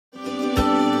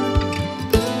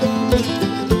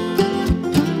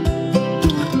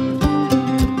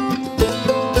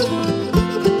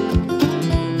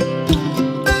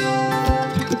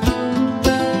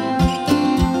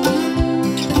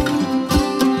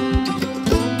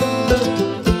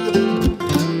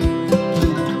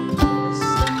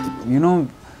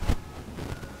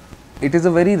it is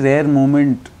a very rare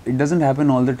moment. It doesn't happen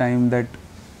all the time that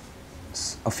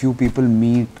a few people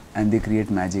meet and they create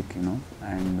magic, you know,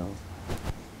 and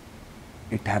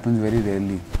it happens very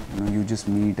rarely. You know, you just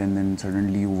meet and then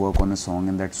suddenly you work on a song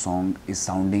and that song is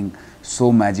sounding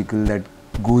so magical that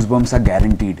goosebumps are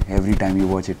guaranteed every time you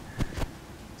watch it.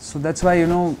 So that's why, you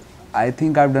know, I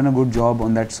think I've done a good job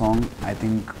on that song. I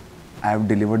think I've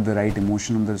delivered the right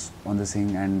emotion on the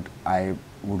thing, and I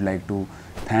would like to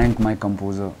thank my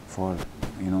composer for,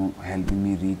 you know, helping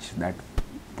me reach that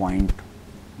point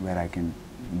where I can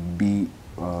be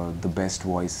the best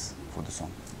voice for the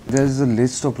song. There's a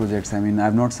list of projects. I mean,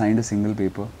 I've not signed a single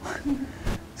paper,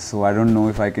 so I don't know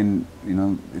if I can. You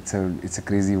know, it's a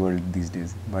crazy world these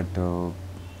days. But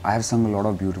I have sung a lot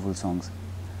of beautiful songs,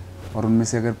 और उनमें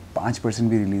से अगर 5%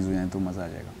 भी release हो जाए तो मज़ा आ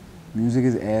जाएगा. Music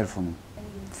is air for me.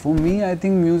 For me, I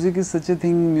think music is such a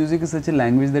thing. Music is such a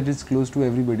language that is close to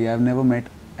everybody. I've never met,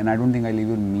 and I don't think I'll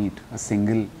even meet a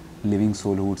single living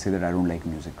soul who would say that I don't like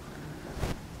music.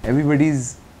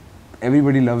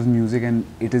 Everybody loves music, and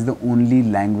it is the only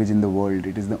language in the world.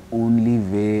 It is the only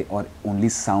way or only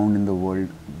sound in the world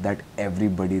that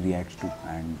everybody reacts to,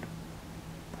 and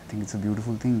I think it's a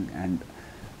beautiful thing. And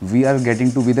we are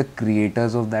getting to be the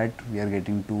creators of that. We are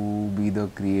getting to be the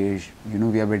creation. You know,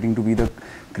 we are getting to be the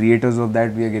creators of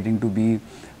that. We are getting to be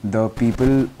the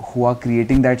people who are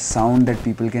creating that sound that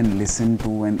people can listen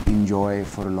to and enjoy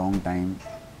for a long time.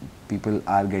 People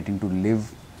are getting to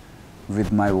live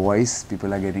with my voice.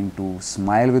 People are getting to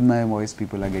smile with my voice.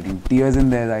 People are getting tears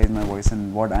in their eyes, my voice,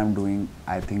 and what I'm doing,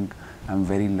 I think I'm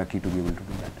very lucky to be able to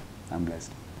do that. I'm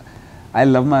blessed. I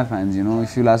love my fans, you know.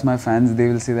 If you'll ask my fans, they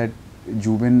will say that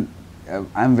Jubin,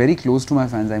 I'm very close to my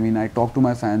fans. I mean, I talk to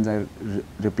my fans, I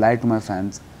reply to my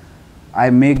fans. I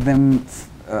make them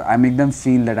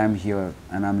feel that I'm here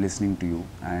and I'm listening to you,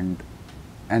 and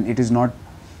it is not,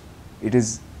 it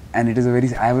is, and it is a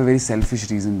very, I have a very selfish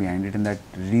reason behind it, and that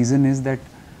reason is that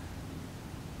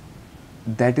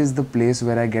that is the place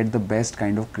where I get the best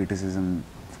kind of criticism,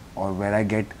 or where I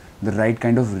get the right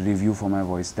kind of review for my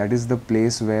voice. That is the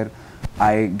place where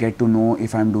I get to know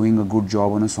if I'm doing a good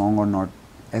job on a song or not.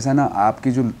 ऐसा ना,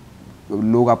 आपके जो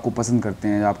लोग आपको पसंद करते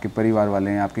हैं, आपके परिवार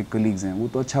वाले हैं, आपके कलीग्स हैं, वो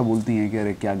तो अच्छा बोलती हैं कि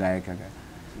अरे क्या गाया क्या गाया,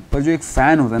 पर जो एक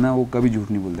फ़ैन होता है ना, वो कभी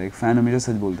झूठ नहीं बोलता. एक फ़ैन हमेशा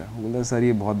सच बोलता है. वो बोलता है सर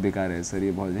ये बहुत बेकार है, सर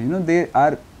ये बहुत, you know, they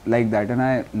are like that, and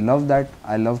I love that.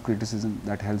 I love criticism.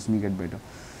 That helps me get better.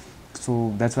 So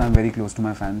that's why I'm very close to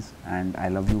my fans, and I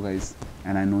love you guys,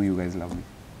 and I know you guys love me.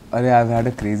 I've had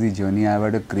a crazy journey. I've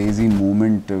had a crazy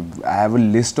moment. I have a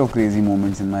list of crazy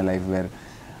moments in my life where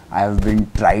I've been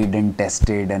tried and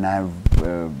tested, and I've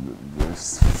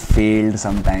failed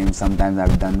sometimes. Sometimes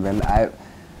I've done well.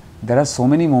 There are so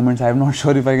many moments. I'm not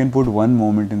sure if I can put one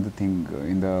moment in the thing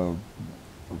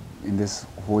in this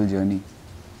whole journey.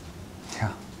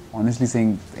 Yeah, honestly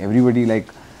saying, everybody, like,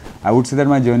 I would say that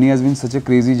my journey has been such a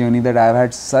crazy journey that I've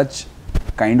had such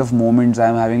kind of moments.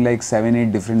 I'm having like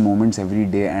 7-8 different moments every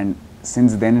day, and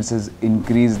since then it has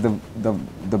increased.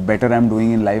 The better I'm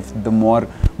doing in life, the more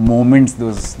moments,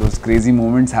 those crazy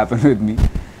moments happen with me.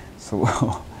 So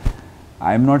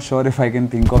I'm not sure if I can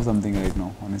think of something right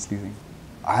now, honestly saying.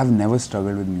 I have never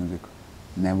struggled with music,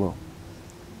 never,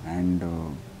 and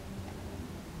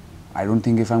I don't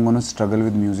think if I'm going to struggle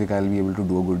with music, I'll be able to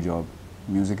do a good job.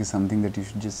 Music is something that you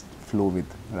should just flow with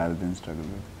rather than struggle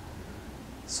with.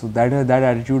 So that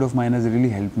attitude of mine has really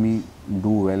helped me do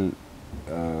well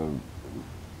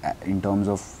in terms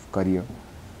of career.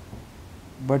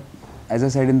 But as I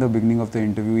said in the beginning of the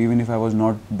interview, even if I was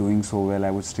not doing so well, I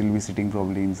would still be sitting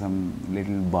probably in some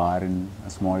little bar in a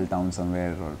small town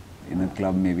somewhere, or in a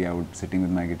club maybe. I would sitting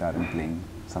with my guitar and playing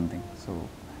something. So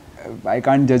I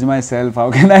can't judge myself.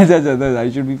 How can I judge others? I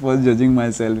should be first judging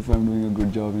myself if I'm doing a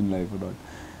good job in life or not.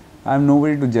 I'm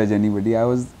nobody to judge anybody. I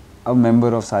was a member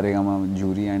of Saregama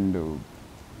jury, and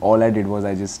all I did was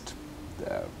I just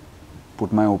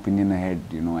put my opinion ahead.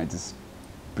 You know, I just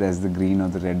pressed the green or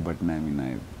the red button. I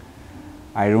mean,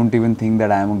 I don't even think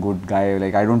that I'm a good guy.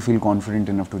 Like, I don't feel confident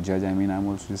enough to judge. I mean, I'm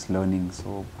also just learning.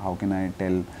 So how can I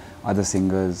tell other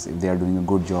singers if they are doing a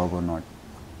good job or not?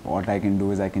 What I can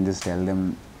do is I can just tell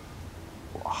them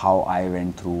how I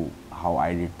went through, how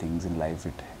I did things in life.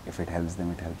 If it helps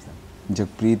them, it helps them.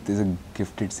 Jagpreet is a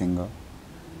gifted singer.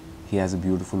 He has a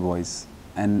beautiful voice,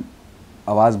 and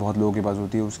आवाज़ बहुत लोगों के पास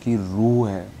होती है. उसकी रूह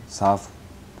है साफ.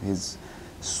 His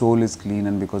soul is clean,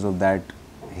 and because of that,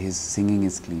 his singing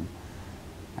is clean.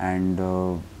 And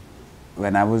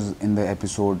when I was in the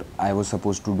episode, I was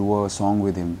supposed to do a song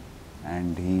with him,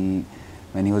 and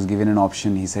when he was given an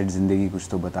option, he said, "Zindagi kuch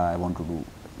to bata, I want to do."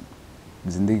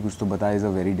 Zindagi Kuch To Bata is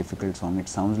a very difficult song. It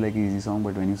sounds like an easy song,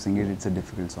 but when you sing it, it's a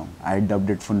difficult song. I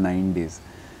dubbed it for 9 days.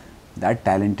 That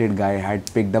talented guy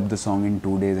had picked up the song in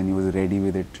 2 days and he was ready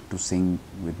with it to sing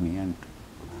with me. And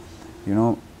you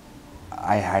know,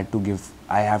 I have to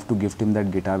gift him that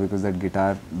guitar, because that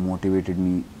guitar motivated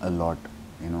me a lot.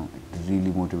 You know, it really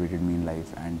motivated me in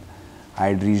life. And I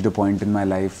had reached a point in my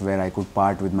life where I could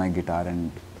part with my guitar,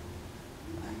 and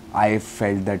I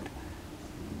felt that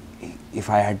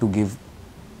if I had to give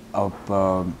up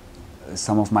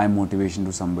some of my motivation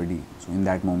to somebody, so in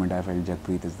that moment I felt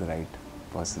Jagpreet is the right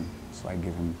person. So I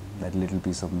give him that little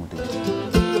piece of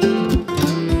motivation.